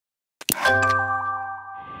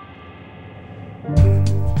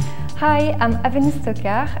Hi, I'm Aveline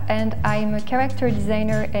Stockart and I'm a character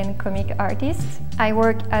designer and comic artist. I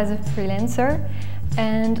work as a freelancer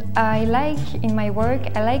and in my work,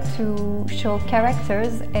 I like to show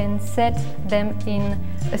characters and set them in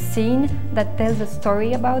a scene that tells a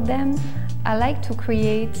story about them. I like to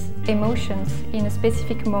create emotions in a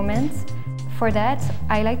specific moment. For that,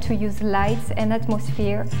 I like to use lights and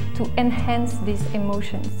atmosphere to enhance these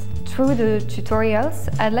emotions. Through the tutorials,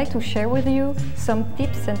 I'd like to share with you some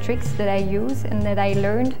tips and tricks that I use and that I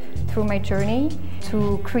learned through my journey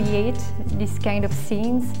to create this kind of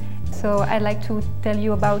scenes. So I'd like to tell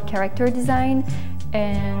you about character design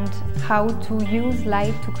and how to use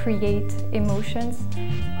light to create emotions,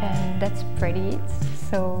 and that's pretty it.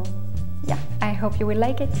 So yeah, I hope you will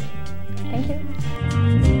like it. Thank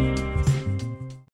you.